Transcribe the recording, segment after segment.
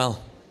Well,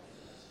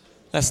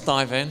 let's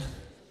dive in.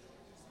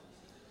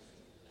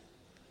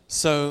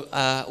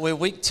 So we're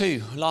week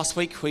 2. Last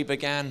week we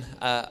began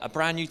a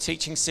brand new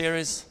teaching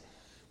series.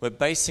 We're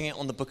basing it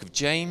on the book of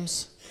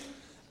James.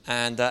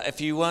 And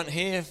if you weren't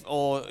here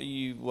or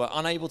you were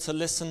unable to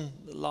listen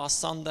last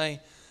Sunday,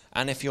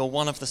 and if you're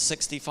one of the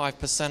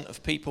 65%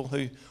 of people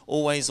who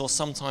always or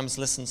sometimes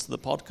listens to the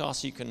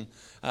podcast, you can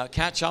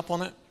catch up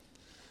on it.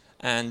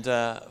 And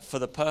for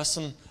the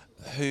person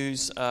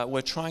who's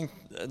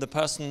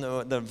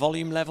the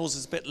volume levels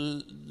is a bit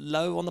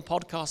low on the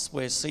podcast.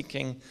 We're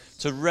seeking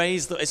to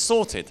raise it's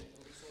sorted,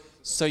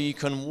 so you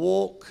can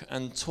walk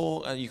and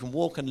talk, you can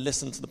walk and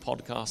listen to the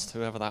podcast.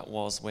 Whoever that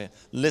was, we're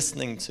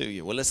listening to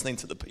you. We're listening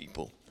to the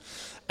people.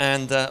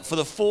 And for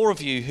the 4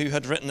 of you who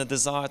had written a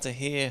desire to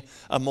hear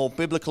a more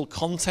biblical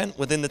content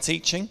within the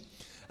teaching,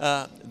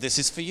 this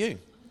is for you.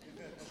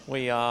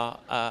 We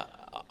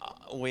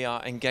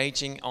are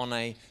engaging on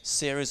a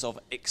series of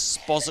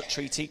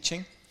expository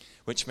teaching,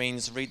 which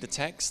means read the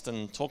text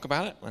and talk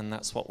about it, and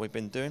that's what we've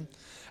been doing.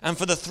 And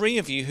for the 3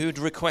 of you who'd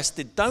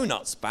requested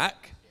donuts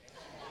back,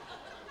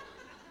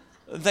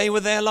 they were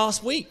there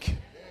last week.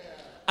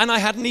 And I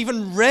hadn't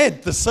even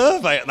read the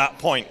survey at that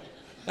point.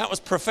 That was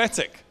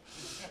prophetic.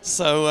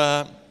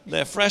 So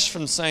they're fresh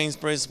from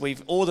Sainsbury's.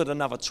 We've ordered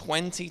another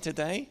 20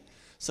 today,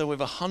 so we have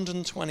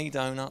 120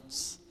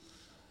 donuts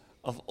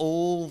of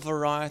all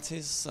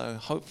varieties, so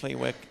hopefully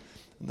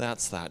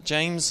that's that.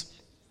 James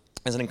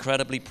is an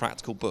incredibly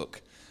practical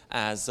book,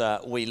 as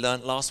we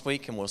learnt last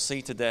week and we'll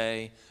see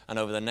today and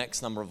over the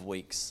next number of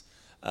weeks.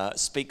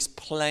 Speaks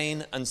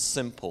plain and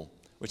simple,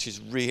 which is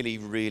really,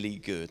 really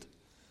good.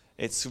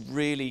 It's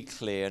really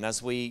clear, and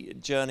as we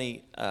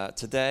journey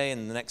today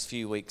and the next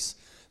few weeks,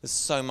 there's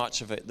so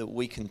much of it that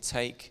we can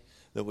take,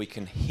 that we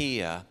can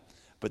hear,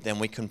 but then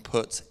we can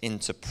put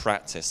into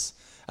practice.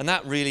 And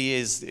that really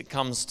it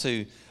comes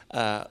to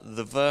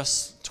the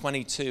verse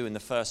 22 in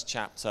the first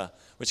chapter,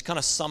 which kind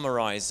of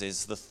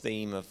summarizes the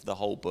theme of the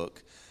whole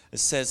book. It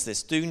says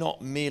this: do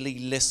not merely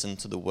listen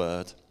to the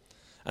word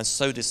and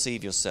so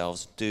deceive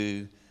yourselves,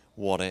 do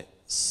what it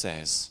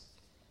says.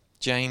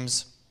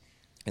 James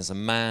is a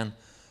man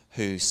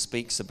who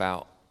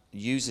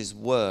uses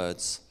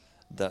words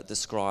that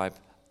describe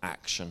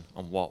action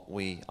and what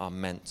we are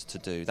meant to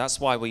do.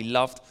 That's why we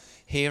loved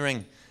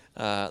hearing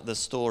the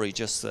story,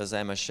 just as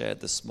Emma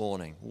shared this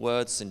morning.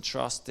 Words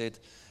entrusted,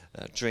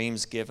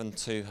 dreams given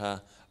to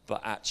her,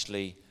 but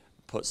actually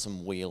put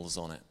some wheels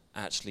on it,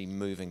 actually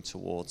moving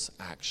towards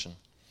action.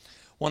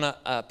 Want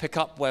to pick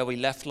up where we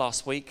left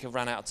last week. I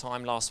ran out of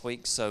time last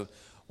week, so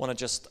want to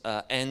just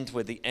end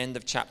with the end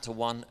of chapter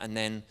 1 and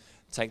then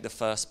take the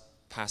first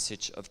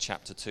passage of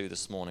chapter 2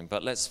 this morning.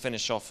 But let's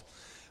finish off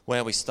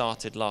where we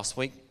started last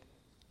week.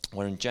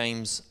 We're in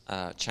James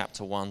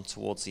chapter 1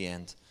 towards the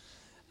end.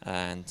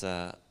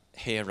 And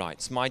here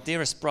writes, "My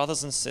dearest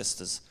brothers and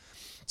sisters,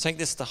 take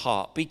this to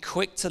heart. Be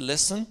quick to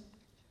listen,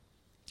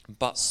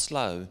 but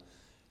slow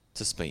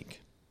to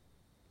speak.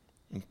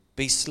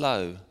 Be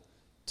slow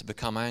to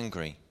become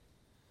angry.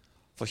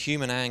 For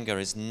human anger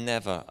is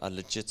never a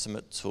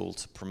legitimate tool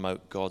to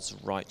promote God's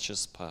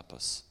righteous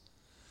purpose.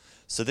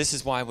 So this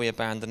is why we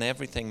abandon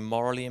everything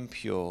morally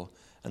impure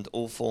and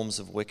all forms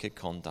of wicked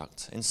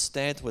conduct.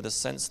 Instead, with a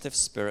sensitive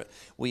spirit,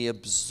 we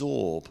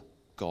absorb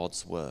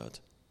God's word,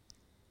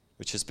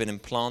 which has been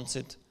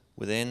implanted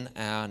within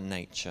our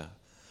nature.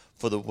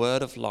 For the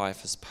word of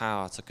life has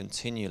power to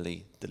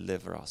continually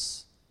deliver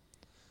us."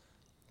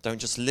 Don't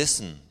just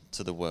listen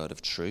to the word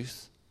of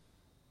truth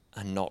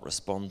and not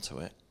respond to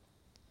it,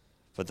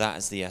 for that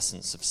is the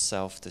essence of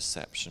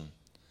self-deception.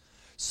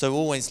 So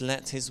always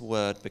let his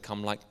word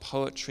become like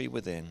poetry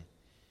written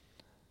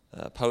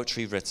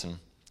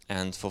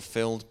and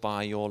fulfilled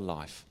by your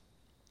life.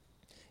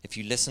 If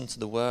you listen to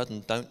the word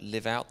and don't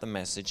live out the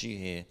message you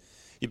hear,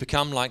 you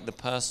become like the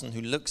person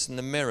who looks in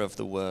the mirror of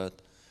the word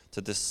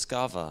to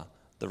discover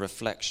the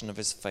reflection of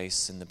his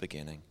face in the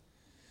beginning.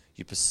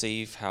 You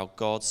perceive how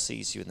God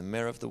sees you in the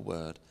mirror of the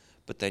word,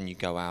 but then you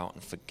go out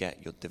and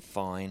forget your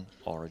divine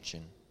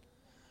origin.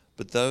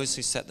 But those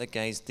who set their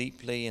gaze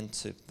deeply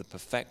into the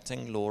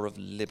perfecting law of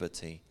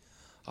liberty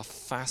are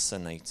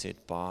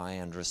fascinated by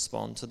and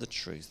respond to the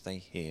truth they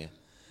hear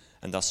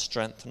and are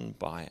strengthened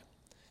by it.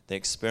 They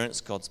experience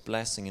God's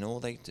blessing in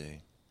all they do.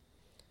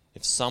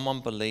 If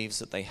someone believes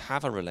that they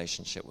have a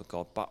relationship with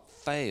God but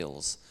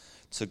fails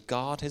to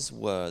guard his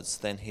words,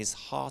 then his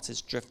heart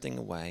is drifting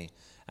away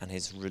and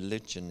his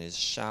religion is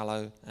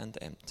shallow and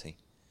empty.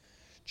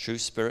 True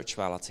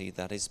spirituality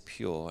that is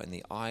pure in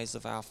the eyes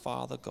of our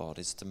Father God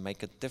is to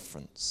make a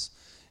difference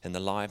in the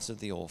lives of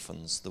the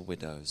orphans, the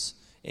widows,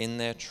 in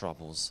their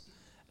troubles,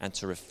 and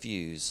to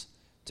refuse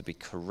to be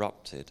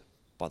corrupted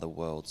by the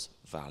world's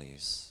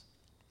values.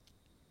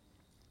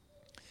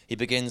 He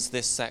begins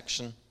this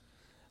section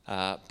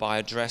by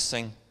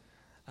addressing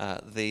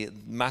the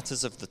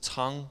matters of the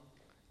tongue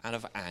and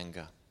of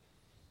anger.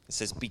 It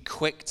says, be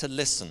quick to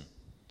listen,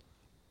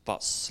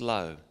 but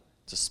slow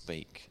to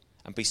speak,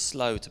 and be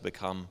slow to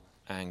become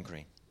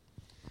angry.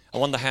 I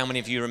wonder how many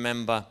of you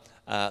remember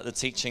the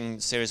teaching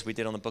series we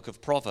did on the book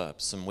of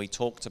Proverbs, and we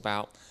talked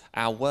about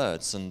our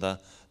words and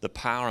the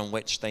power in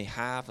which they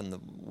have and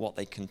what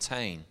they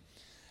contain.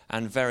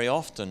 And very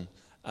often,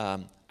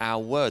 our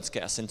words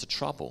get us into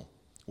trouble.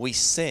 We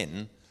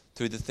sin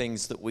through the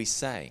things that we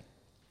say.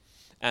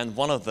 And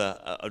one of the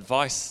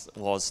advice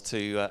was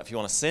to, if you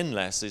want to sin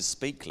less, is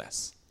speak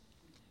less.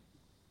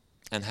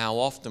 And how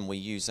often we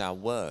use our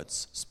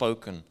words,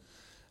 spoken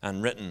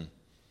and written,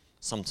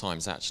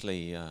 sometimes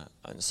actually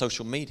on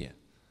social media,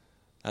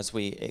 as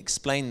we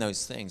explain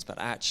those things, but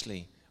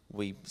actually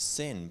we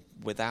sin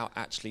without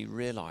actually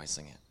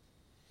realizing it.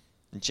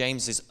 And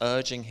James is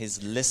urging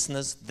his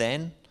listeners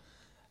then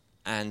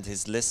and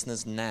his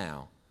listeners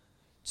now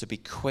to be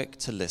quick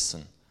to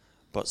listen,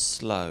 but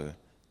slow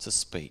to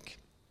speak.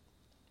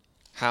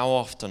 How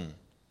often,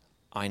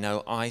 I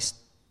know I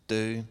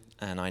do,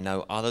 and I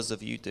know others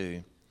of you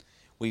do,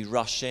 we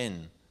rush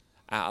in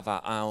out of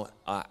our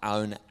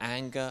own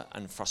anger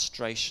and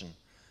frustration,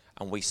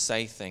 and we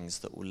say things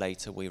that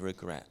later we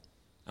regret,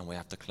 and we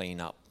have to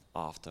clean up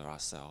after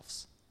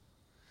ourselves.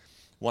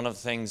 One of the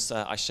things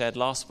I shared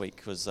last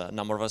week was a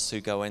number of us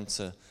who go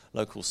into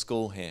local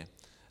school here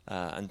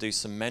and do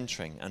some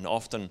mentoring, and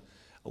often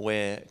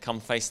we come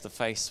face to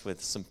face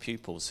with some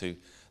pupils who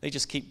they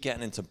just keep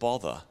getting into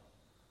bother.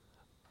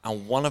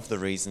 And one of the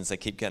reasons they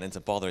keep getting into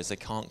bother is they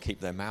can't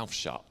keep their mouth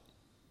shut.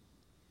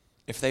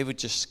 If they would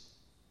just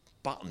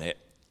button it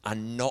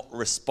and not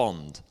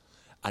respond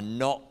and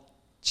not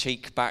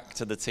cheek back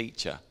to the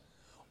teacher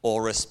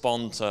or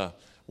respond to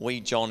wee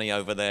Johnny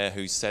over there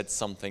who said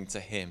something to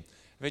him,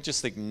 if they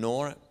just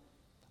ignore it,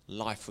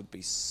 life would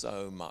be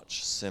so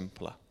much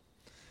simpler.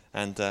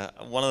 And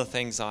one of the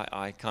things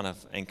I kind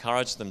of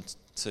encourage them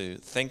to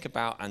think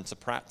about and to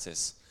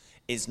practice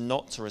is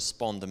not to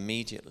respond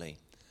immediately,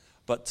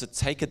 but to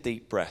take a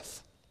deep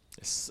breath.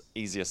 It's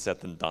easier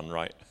said than done,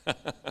 right?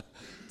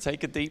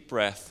 Take a deep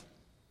breath,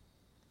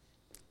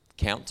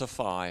 count to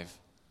 5,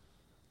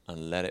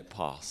 and let it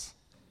pass.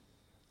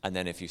 And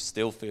then if you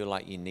still feel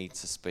like you need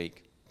to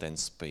speak, then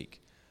speak.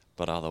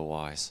 But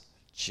otherwise,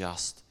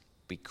 just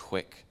be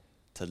quick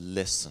to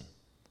listen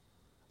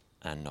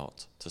and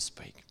not to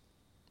speak.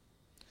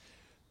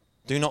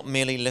 Do not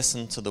merely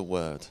listen to the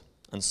word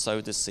and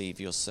so deceive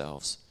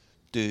yourselves.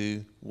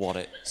 Do what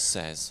it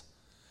says.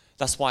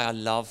 That's why I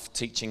love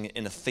teaching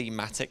in a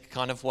thematic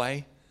kind of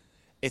way.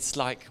 It's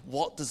like,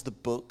 what does the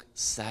book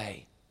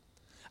say?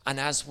 And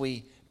as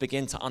we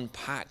begin to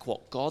unpack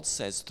what God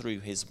says through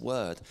his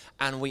word,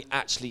 and we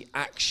actually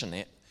action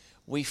it,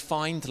 we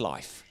find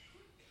life.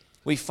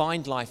 We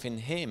find life in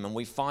him, and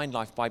we find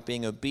life by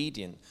being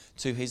obedient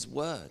to his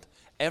word.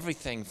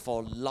 Everything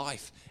for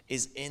life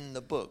is in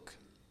the book.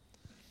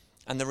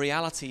 And the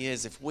reality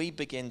is, if we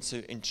begin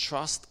to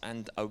entrust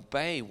and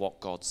obey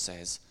what God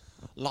says,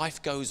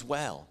 life goes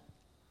well.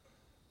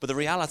 But the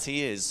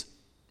reality is,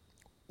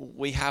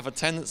 we have a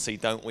tendency,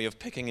 don't we, of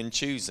picking and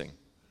choosing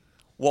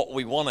what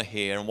we want to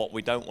hear and what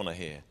we don't want to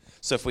hear.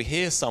 So if we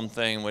hear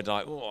something, we're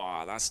like,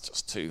 oh, that's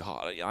just too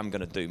hard. I'm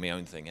going to do my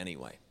own thing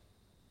anyway.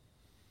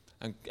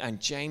 And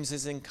James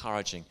is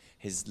encouraging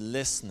his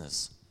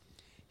listeners,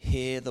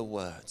 hear the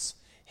words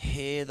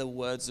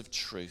of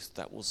truth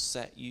that will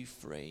set you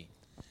free,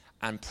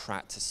 and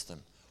practice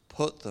them.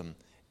 Put them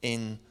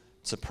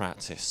into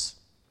practice.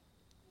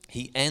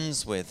 He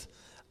ends with...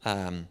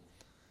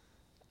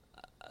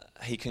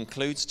 he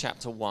concludes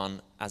chapter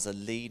 1 as a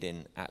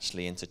lead-in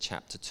actually into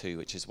chapter 2,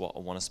 which is what I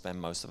want to spend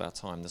most of our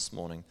time this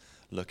morning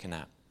looking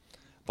at,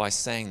 by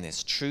saying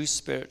this: true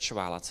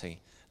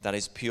spirituality that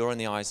is pure in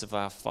the eyes of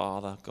our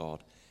Father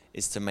God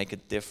is to make a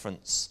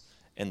difference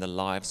in the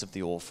lives of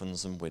the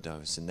orphans and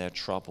widows in their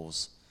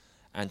troubles,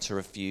 and to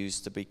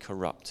refuse to be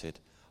corrupted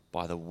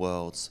by the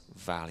world's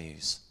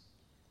values.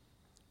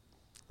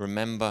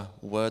 Remember,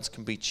 words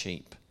can be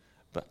cheap,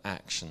 but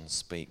actions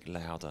speak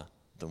louder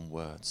than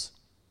words.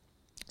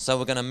 So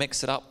we're going to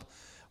mix it up.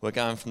 We're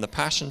going from the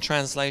Passion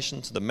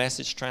Translation to the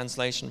Message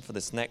Translation for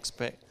this next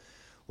bit.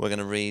 We're going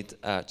to read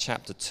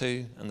chapter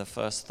 2 and the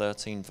first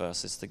 13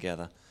 verses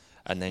together,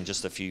 and then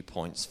just a few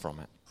points from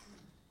it.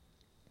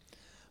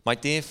 My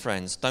dear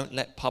friends, don't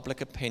let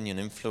public opinion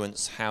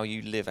influence how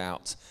you live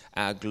out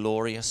our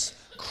glorious,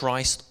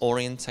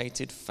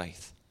 Christ-orientated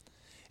faith.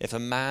 If a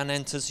man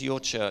enters your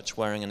church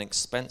wearing an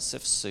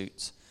expensive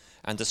suit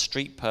and a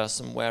street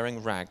person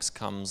wearing rags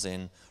comes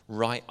in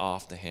right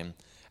after him,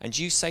 and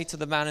you say to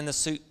the man in the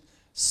suit,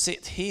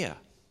 "Sit here,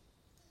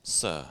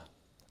 sir.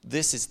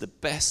 This is the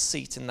best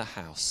seat in the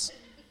house,"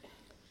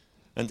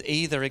 and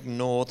either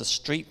ignore the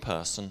street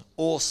person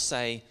or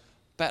say,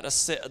 "Better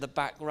sit at the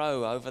back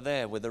row over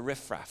there with the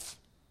riffraff."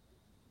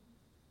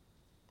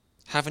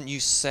 Haven't you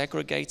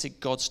segregated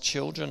God's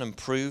children and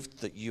proved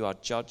that you are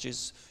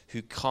judges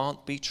who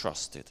can't be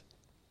trusted?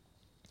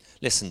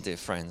 Listen, dear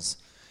friends,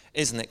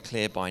 isn't it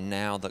clear by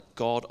now that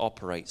God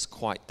operates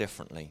quite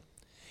differently?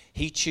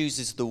 He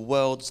chooses the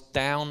world's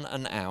down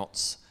and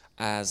outs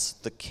as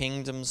the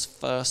kingdom's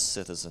first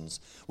citizens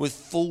with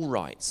full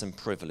rights and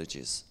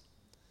privileges.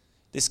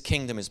 This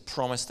kingdom is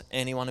promised to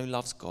anyone who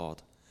loves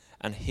God,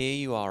 and here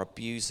you are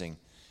abusing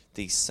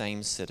these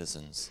same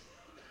citizens?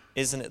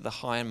 Isn't it the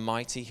high and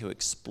mighty who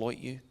exploit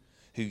you,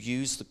 who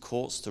use the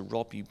courts to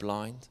rob you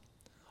blind?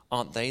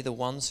 Aren't they the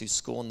ones who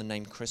scorn the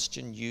name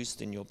Christian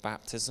used in your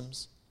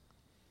baptisms?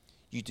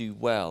 You do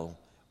well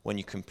when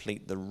you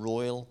complete the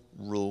royal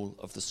rule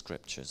of the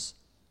Scriptures.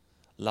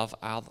 Love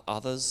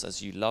others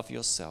as you love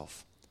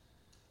yourself.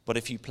 But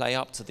if you play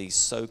up to these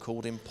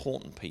so-called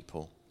important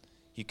people,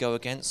 you go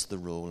against the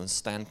rule and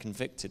stand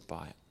convicted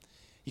by it.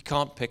 You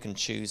can't pick and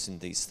choose in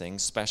these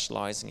things,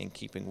 specializing in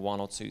keeping one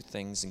or two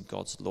things in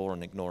God's law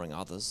and ignoring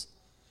others.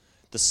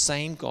 The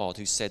same God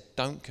who said,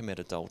 don't commit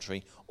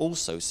adultery,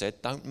 also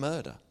said, don't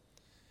murder.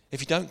 If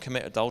you don't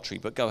commit adultery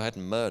but go ahead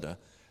and murder,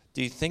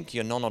 do you think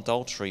your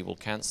non-adultery will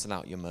cancel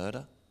out your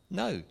murder?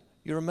 No,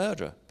 you're a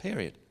murderer,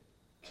 period.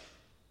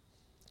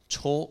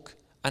 Talk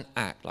and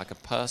act like a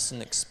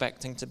person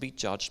expecting to be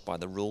judged by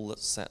the rule that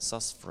sets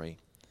us free.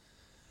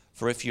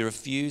 For if you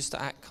refuse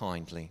to act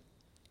kindly,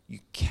 you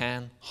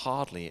can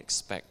hardly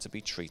expect to be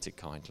treated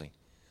kindly.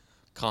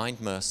 Kind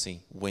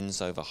mercy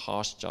wins over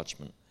harsh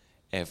judgment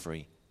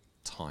every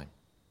time.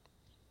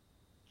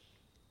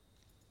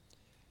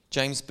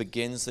 James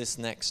begins this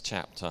next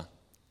chapter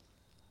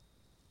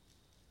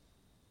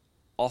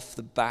off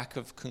the back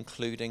of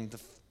concluding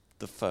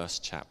the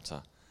first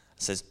chapter.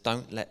 It says,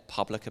 don't let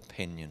public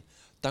opinion,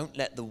 don't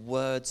let the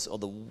words or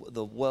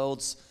the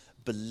world's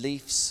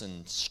beliefs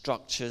and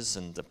structures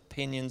and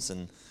opinions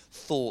and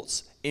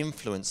thoughts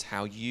influence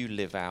how you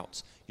live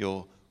out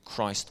your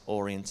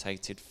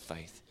Christ-orientated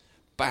faith.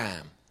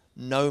 Bam!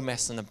 No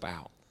messing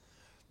about.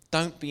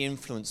 Don't be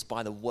influenced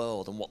by the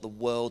world and what the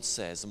world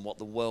says and what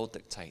the world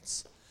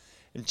dictates.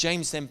 And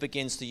James then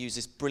begins to use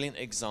this brilliant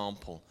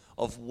example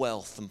of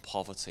wealth and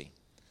poverty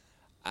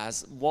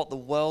as what the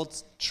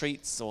world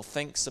treats or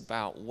thinks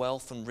about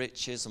wealth and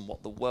riches and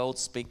what the world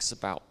speaks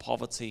about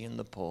poverty and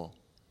the poor.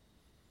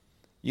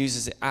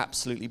 Uses it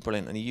absolutely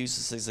brilliant, and he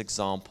uses this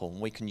example,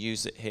 and we can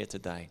use it here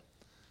today.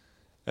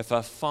 If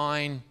a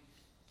fine,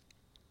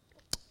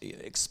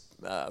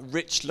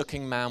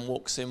 rich-looking man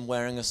walks in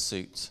wearing a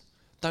suit,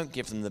 don't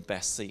give them the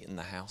best seat in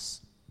the house.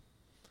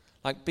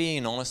 Like,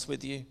 being honest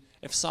with you,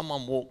 if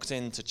someone walked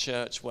into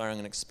church wearing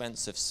an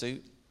expensive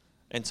suit,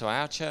 into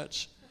our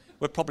church,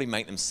 we'd probably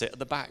make them sit at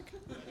the back.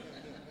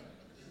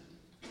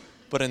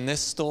 But in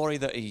this story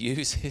that he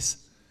uses,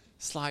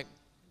 it's like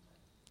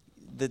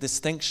the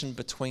distinction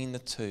between the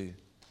two.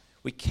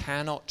 We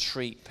cannot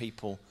treat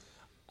people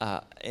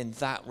in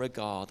that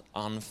regard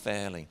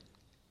unfairly.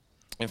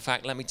 In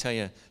fact, let me tell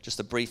you just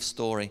a brief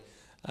story.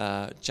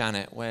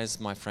 Janet, where's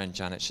my friend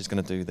Janet? She's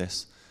going to do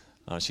this.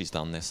 Oh, she's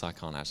done this. I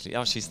can't actually.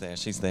 Oh, she's there.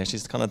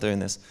 She's kind of doing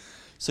this.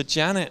 So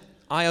Janet,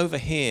 I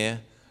overhear,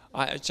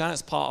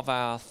 Janet's part of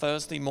our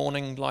Thursday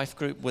morning life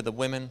group with the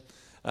women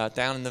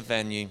down in the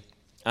venue.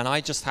 And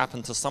I just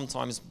happen to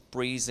sometimes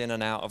breeze in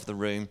and out of the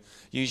room.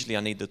 Usually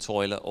I need the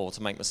toilet or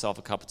to make myself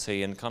a cup of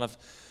tea and kind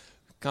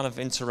of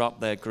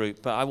interrupt their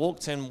group. But I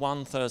walked in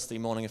one Thursday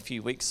morning a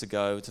few weeks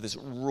ago to this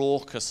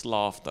raucous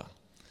laughter.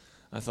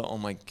 I thought, oh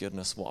my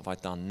goodness, what have I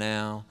done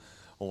now?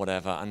 Or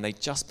whatever. And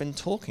they'd just been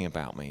talking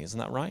about me. Isn't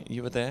that right?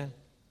 You were there?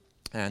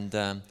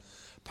 And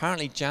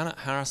apparently Janet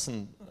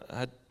Harrison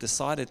had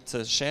decided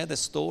to share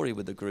this story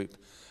with the group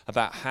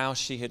about how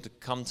she had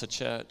come to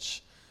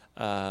church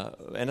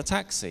in a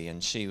taxi,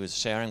 and she was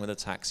sharing with a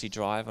taxi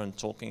driver and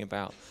talking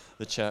about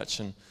the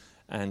church,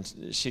 and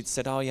she'd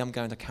said, oh yeah, I'm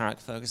going to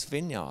Carrickfergus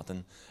Vineyard,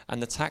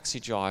 and the taxi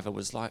driver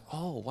was like,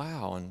 oh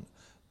wow, and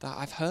that,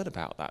 I've heard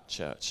about that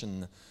church,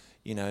 and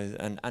you know,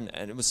 and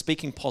it was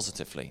speaking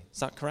positively. Is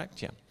that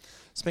correct? Yeah,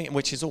 speaking,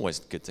 which is always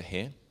good to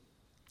hear,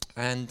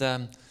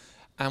 and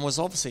was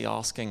obviously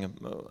asking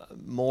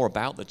more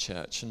about the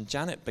church. And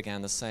Janet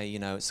began to say, you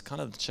know, it's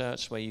kind of the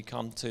church where you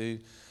come to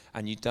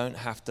and you don't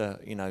have to,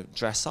 you know,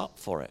 dress up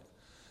for it.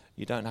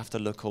 You don't have to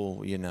look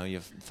all, you know,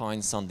 your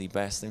fine Sunday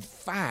best. In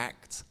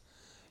fact,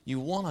 you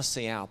want to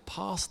see our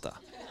pastor.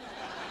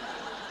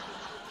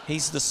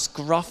 He's the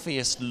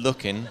scruffiest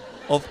looking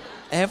of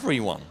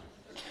everyone.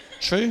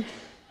 True?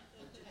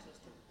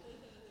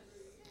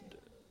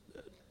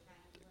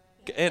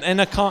 In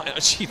a kind,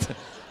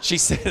 she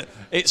said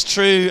it's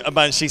true,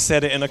 but she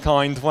said it in a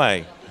kind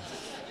way.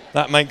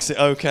 That makes it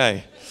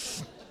okay.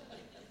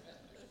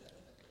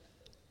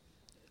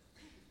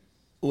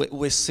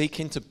 We're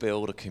seeking to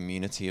build a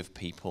community of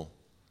people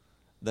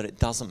that it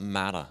doesn't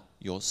matter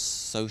your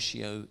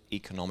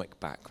socio-economic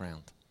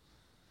background.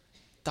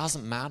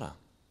 Doesn't matter.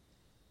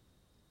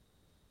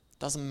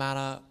 Doesn't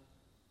matter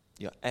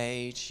your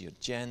age, your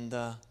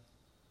gender,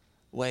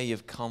 where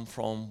you've come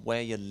from,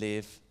 where you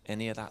live,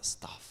 any of that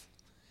stuff.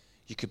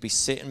 You could be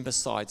sitting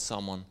beside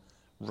someone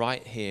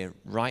right here,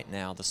 right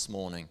now, this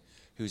morning,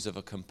 who's of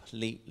a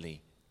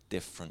completely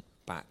different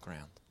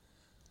background.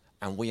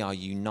 And we are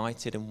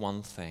united in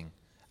one thing,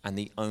 and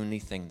the only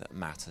thing that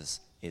matters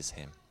is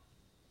him.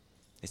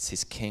 It's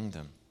his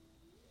kingdom.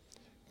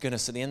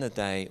 Goodness, at the end of the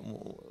day,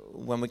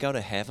 when we go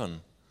to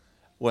heaven,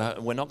 we're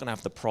not going to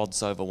have the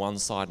prods over one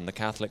side and the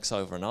Catholics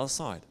over another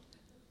side.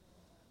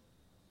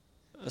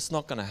 It's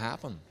not going to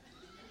happen.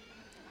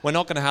 We're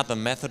not going to have the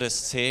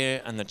Methodists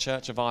here and the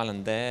Church of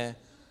Ireland there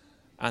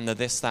and the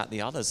this, that,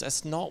 the others.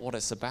 That's not what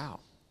it's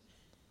about.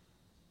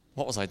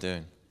 What was I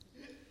doing?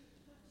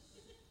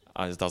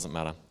 It doesn't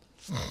matter.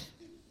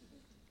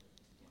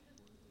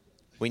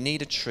 We need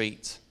to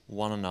treat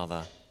one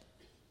another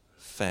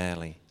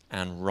fairly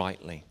and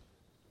rightly.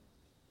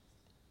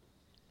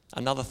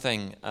 Another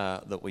thing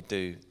that we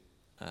do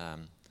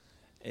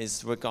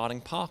is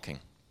regarding parking.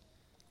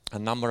 A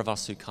number of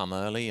us who come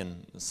early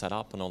and set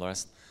up and all the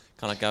rest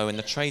kind of go in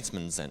the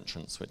tradesman's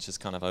entrance, which is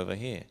kind of over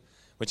here,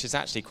 which is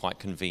actually quite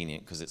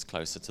convenient because it's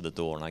closer to the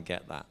door, and I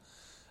get that.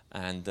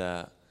 And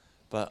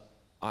but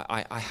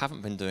I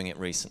haven't been doing it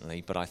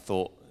recently, but I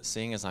thought,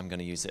 seeing as I'm going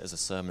to use it as a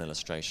sermon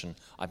illustration,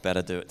 I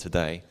better do it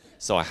today.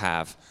 So I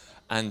have.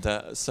 And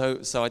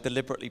so I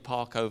deliberately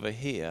park over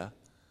here.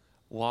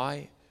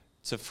 Why?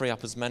 To free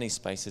up as many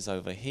spaces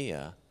over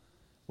here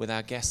with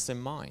our guests in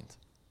mind.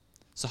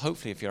 So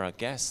hopefully if you're a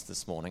guest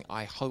this morning,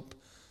 I hope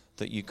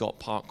that you got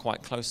parked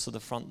quite close to the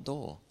front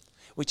door,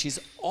 which is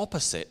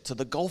opposite to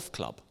the golf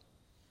club.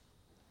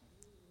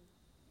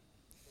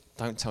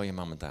 Don't tell your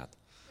mum and dad.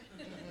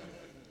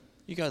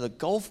 You go to the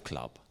golf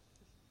club,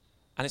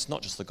 and it's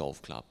not just the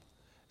golf club.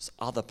 It's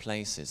other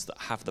places that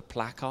have the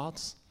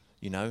placards,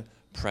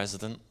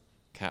 president,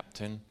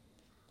 captain,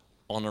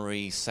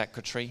 honorary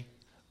secretary,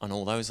 and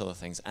all those other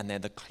things, and they're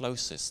the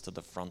closest to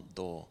the front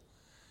door.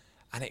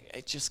 And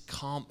it just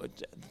can't,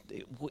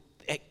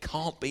 it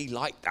can't be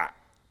like that.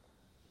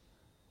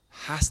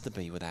 Has to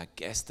be with our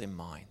guest in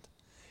mind.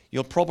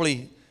 You'll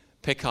probably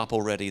pick up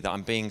already that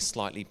I'm being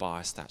slightly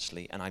biased,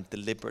 actually, and I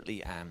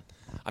deliberately am.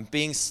 I'm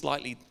being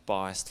slightly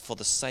biased for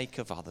the sake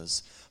of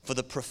others, for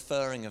the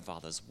preferring of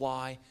others.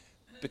 Why?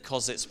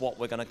 Because it's what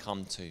we're going to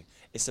come to.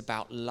 It's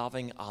about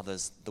loving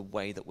others the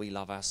way that we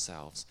love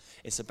ourselves.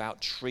 It's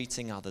about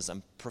treating others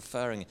and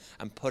preferring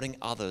and putting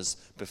others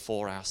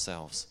before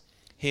ourselves.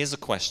 Here's a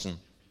question.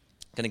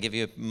 I'm going to give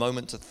you a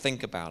moment to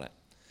think about it.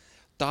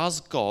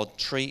 Does God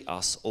treat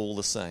us all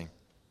the same?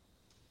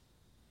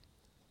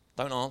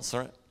 Don't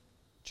answer it.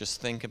 Just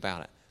think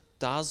about it.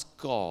 Does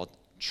God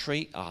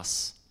treat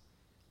us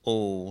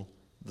all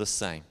the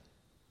same?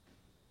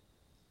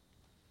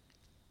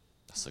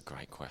 That's a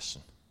great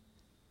question.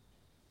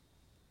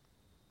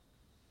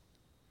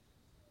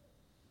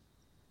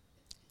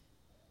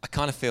 I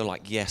kind of feel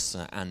like yes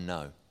and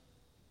no.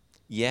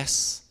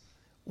 Yes,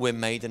 we're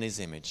made in his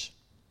image.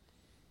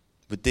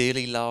 We're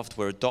dearly loved.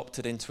 We're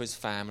adopted into his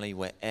family.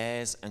 We're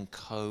heirs and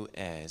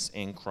co-heirs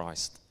in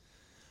Christ.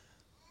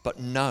 But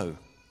no,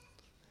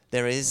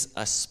 there is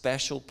a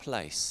special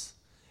place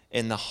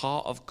in the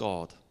heart of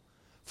God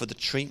for the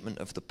treatment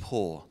of the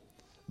poor,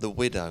 the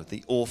widow,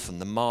 the orphan,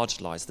 the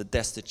marginalized, the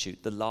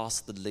destitute, the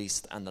last, the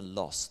least, and the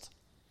lost.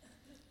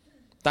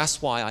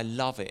 That's why I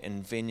love it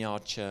in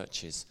Vineyard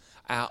churches.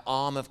 Our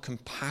arm of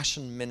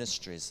compassion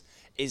ministries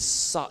is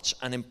such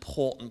an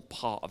important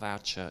part of our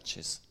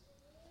churches.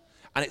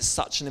 And it's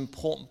such an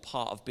important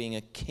part of being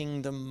a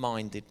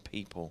kingdom-minded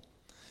people,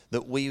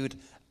 that we would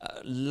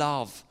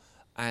love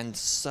and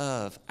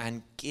serve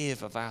and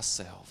give of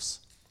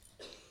ourselves.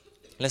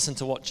 Listen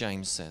to what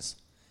James says.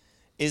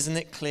 Isn't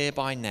it clear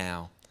by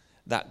now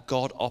that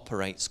God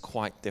operates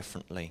quite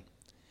differently?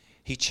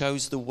 He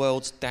chose the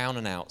world's down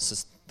and outs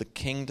as the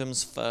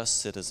kingdom's first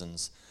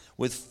citizens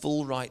with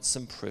full rights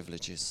and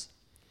privileges.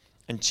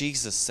 And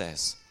Jesus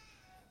says,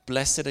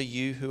 "Blessed are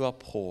you who are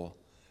poor,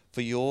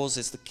 for yours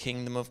is the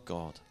kingdom of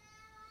God."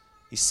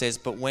 He says,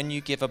 "But when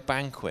you give a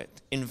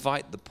banquet,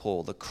 invite the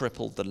poor, the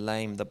crippled, the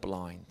lame, the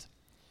blind."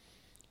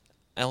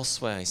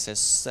 Elsewhere, he says,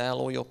 "Sell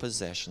all your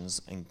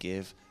possessions and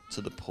give to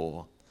the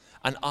poor."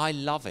 And I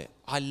love it.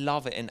 I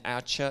love it in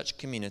our church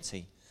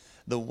community,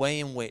 the way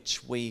in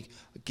which we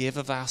give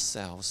of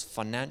ourselves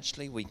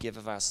financially, we give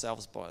of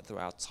ourselves through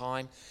our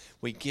time,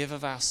 we give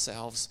of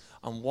ourselves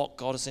on what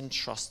God has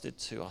entrusted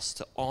to us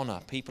to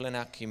honor people in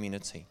our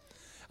community.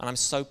 And I'm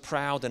so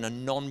proud in a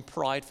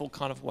non-prideful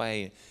kind of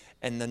way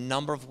in the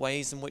number of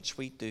ways in which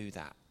we do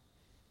that.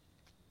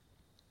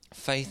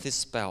 Faith is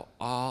spelled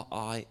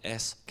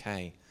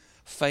R-I-S-K.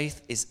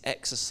 Faith is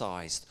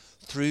exercised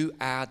through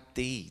our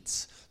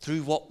deeds,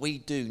 through what we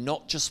do,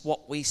 not just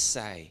what we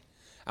say.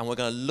 And we're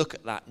going to look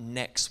at that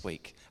next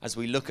week as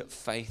we look at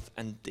faith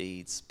and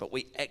deeds. But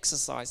we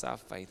exercise our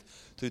faith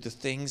through the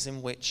things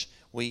in which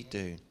we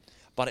do.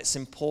 But it's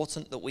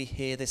important that we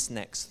hear this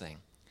next thing,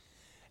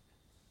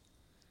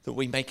 that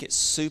we make it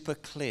super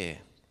clear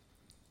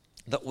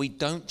that we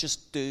don't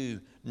just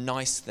do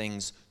nice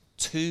things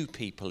to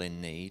people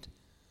in need,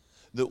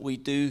 that we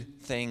do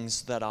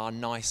things that are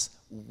nice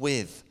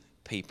with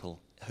people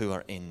who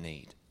are in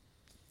need.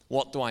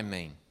 What do I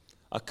mean?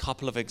 A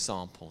couple of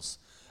examples.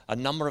 A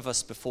number of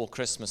us before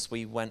Christmas,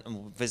 we went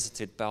and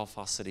visited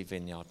Belfast City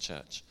Vineyard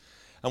Church.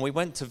 And we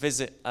went to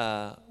visit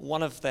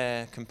one of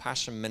their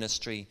compassion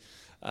ministry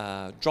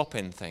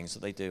drop-in things that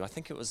they do. I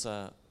think it was,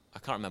 I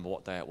can't remember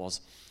what day it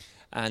was.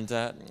 And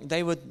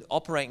they were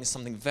operating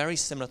something very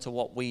similar to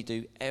what we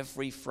do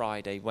every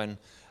Friday when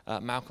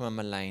Malcolm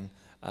and Elaine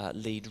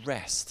lead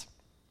rest.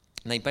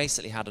 And they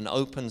basically had an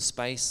open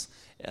space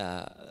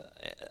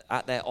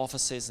at their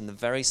offices in the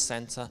very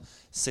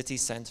city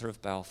centre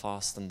of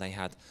Belfast, and they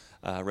had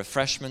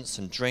refreshments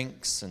and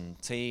drinks and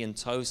tea and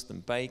toast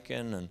and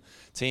bacon and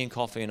tea and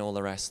coffee and all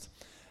the rest.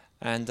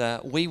 And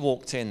we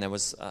walked in. There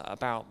was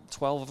about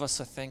 12 of us,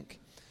 I think,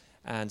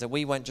 and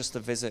we went just to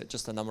visit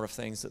just a number of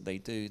things that they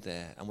do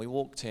there. And we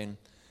walked in,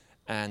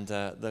 and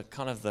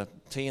the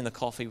tea and the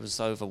coffee was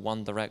over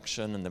one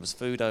direction, and there was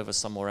food over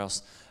somewhere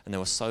else, and there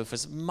were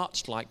sofas,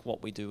 much like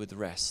what we do with the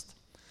rest.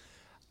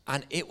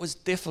 And it was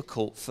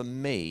difficult for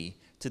me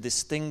to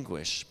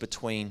distinguish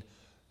between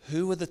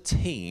who were the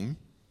team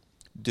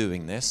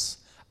doing this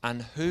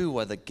and who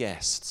were the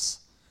guests,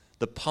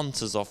 the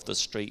punters off the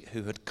street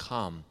who had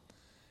come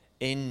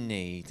in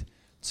need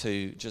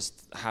to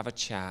just have a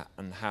chat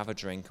and have a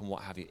drink and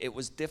what have you. It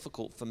was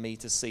difficult for me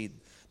to see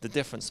the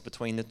difference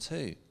between the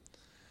two.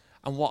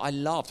 And what I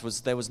loved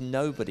was there was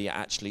nobody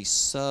actually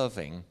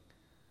serving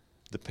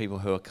the people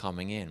who are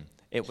coming in.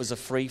 It was a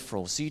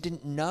free-for-all. So you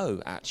didn't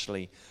know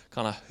actually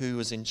kind of who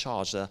was in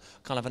charge,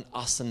 kind of an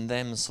us and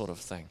them sort of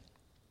thing.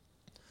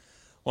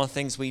 One of the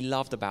things we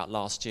loved about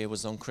last year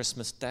was on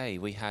Christmas Day,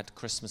 we had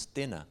Christmas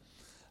dinner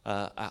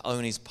at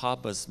Oni's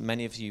Pub, as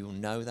many of you will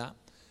know that.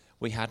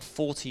 We had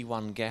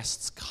 41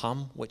 guests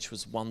come, which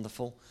was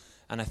wonderful.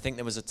 And I think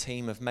there was a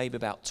team of maybe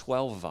about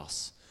 12 of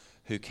us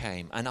who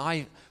came. And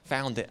I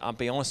found it, I'll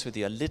be honest with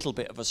you, a little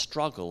bit of a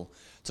struggle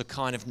to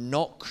kind of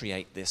not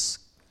create this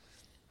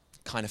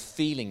kind of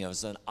feeling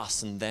as an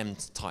us and them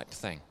type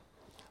thing.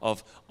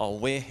 Of, oh,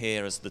 we're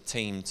here as the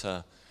team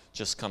to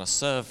just kind of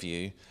serve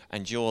you,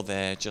 and you're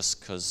there just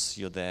because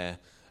you're there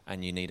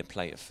and you need a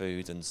plate of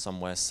food and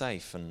somewhere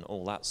safe and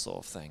all that sort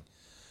of thing.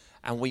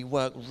 And we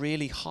worked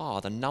really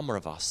hard, a number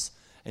of us,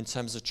 in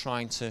terms of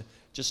trying to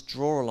just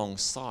draw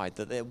alongside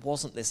that there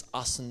wasn't this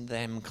us and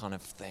them kind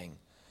of thing.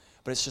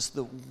 But it's just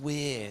that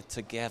we're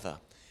together.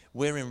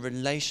 We're in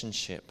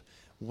relationship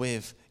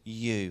with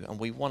you, and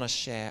we want to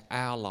share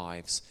our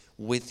lives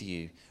with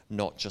you,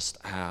 not just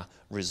our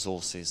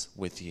resources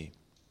with you.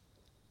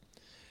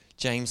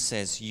 James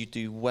says, you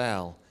do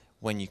well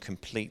when you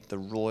complete the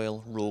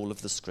royal rule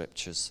of the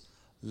scriptures.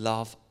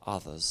 Love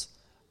others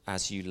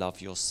as you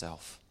love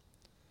yourself.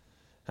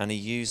 And he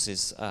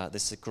uses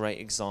this great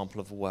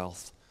example of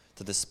wealth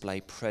to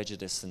display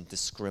prejudice and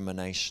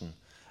discrimination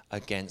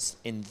against,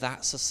 in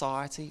that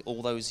society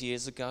all those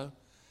years ago,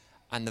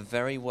 and the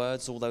very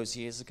words all those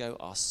years ago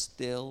are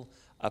still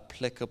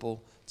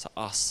applicable to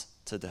us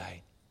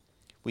today.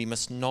 We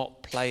must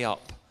not play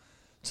up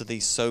to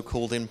these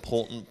so-called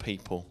important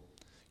people.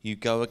 You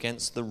go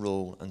against the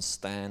rule and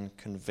stand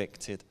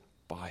convicted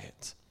by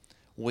it.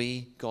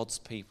 We, God's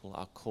people,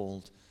 are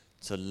called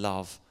to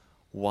love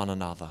one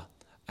another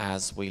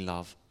as we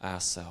love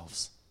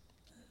ourselves.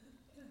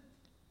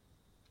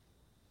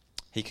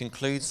 He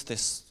concludes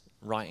this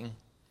writing,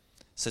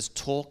 says,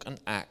 talk and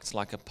act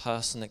like a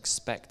person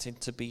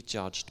expected to be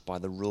judged by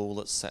the rule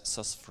that sets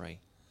us free.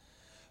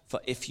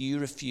 For if you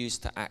refuse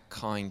to act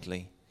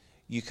kindly,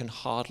 you can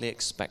hardly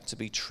expect to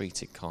be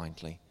treated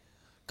kindly.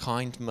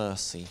 Kind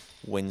mercy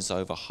wins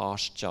over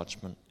harsh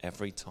judgment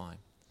every time.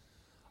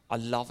 I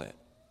love it.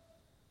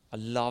 I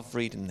love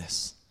reading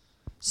this.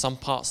 Some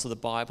parts of the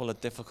Bible are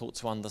difficult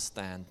to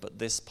understand, but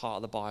this part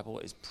of the Bible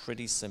is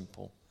pretty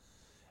simple.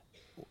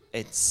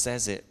 It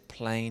says it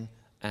plain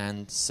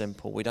and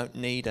simple. We don't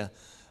need a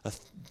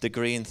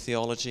degree in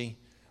theology.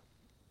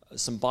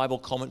 Some Bible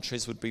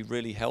commentaries would be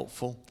really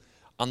helpful.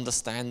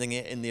 Understanding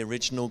it in the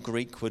original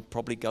Greek would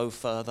probably go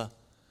further.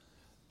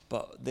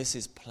 But this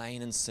is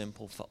plain and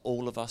simple for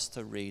all of us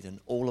to read and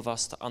all of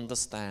us to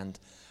understand,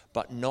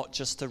 but not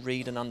just to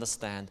read and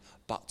understand,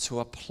 but to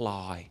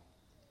apply.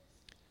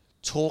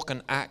 Talk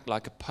and act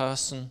like a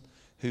person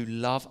who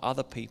love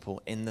other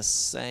people in the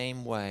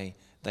same way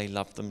they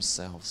love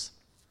themselves.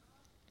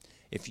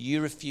 If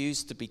you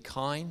refuse to be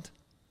kind,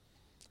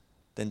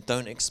 then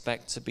don't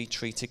expect to be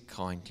treated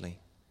kindly.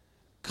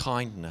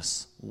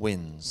 Kindness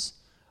wins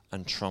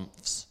and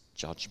trumps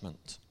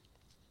judgment.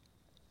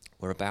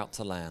 We're about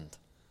to land,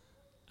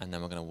 and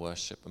then we're going to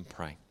worship and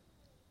pray.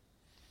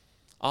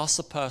 Ask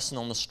the person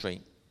on the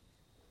street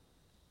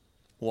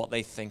what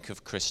they think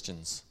of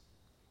Christians.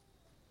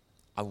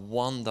 I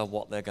wonder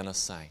what they're going to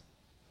say.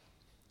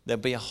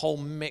 There'll be a whole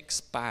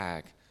mixed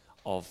bag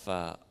of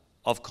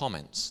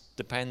comments,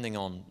 depending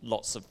on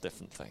lots of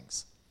different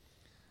things.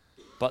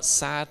 But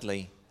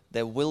sadly,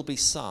 there will be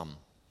some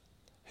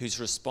whose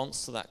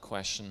response to that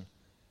question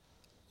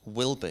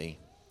will be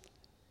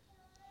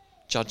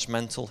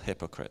judgmental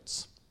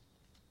hypocrites.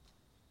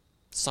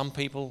 Some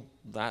people,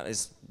 that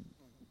is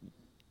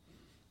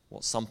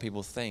what some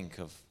people think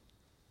of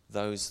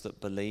those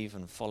that believe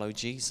and follow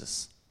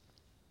Jesus.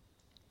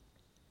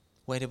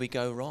 Where did we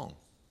go wrong?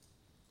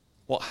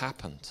 What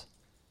happened?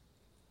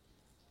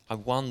 I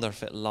wonder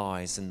if it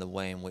lies in the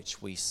way in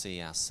which we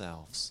see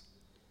ourselves.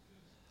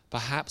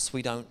 Perhaps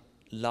we don't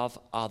love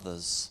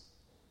others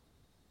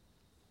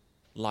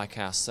like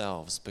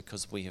ourselves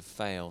because we have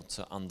failed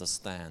to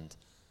understand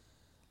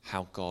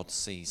how God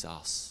sees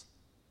us.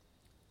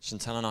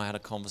 Chantal and I had a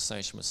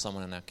conversation with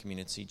someone in our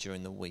community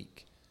during the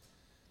week,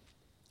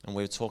 And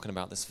we were talking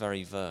about this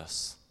very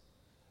verse.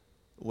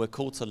 We're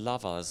called to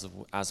love others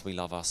as we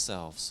love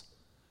ourselves,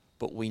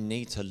 but we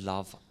need to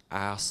love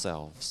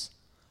ourselves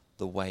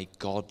the way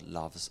God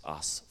loves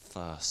us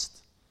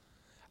first.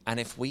 And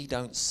if we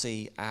don't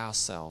see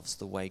ourselves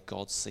the way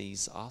God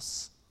sees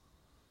us,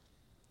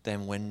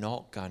 then we're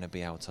not going to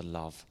be able to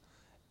love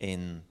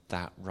in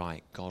that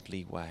right,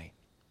 godly way.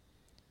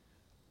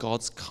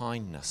 God's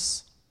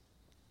kindness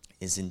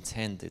is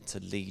intended to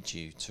lead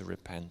you to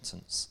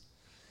repentance.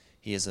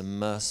 He is a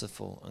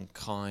merciful and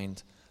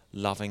kind,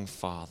 loving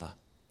Father.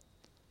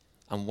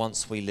 And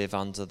once we live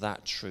under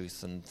that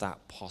truth and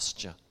that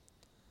posture,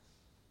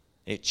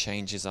 it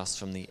changes us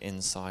from the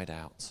inside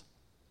out.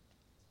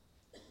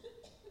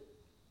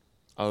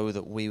 Oh,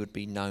 that we would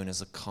be known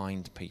as a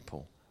kind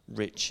people,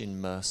 rich in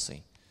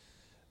mercy,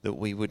 that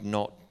we would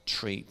not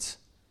treat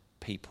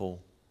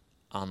people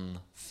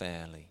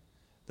unfairly,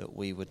 that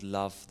we would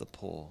love the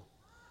poor,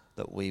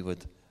 that we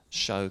would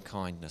show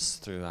kindness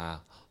through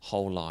our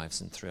whole lives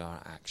and through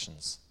our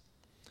actions.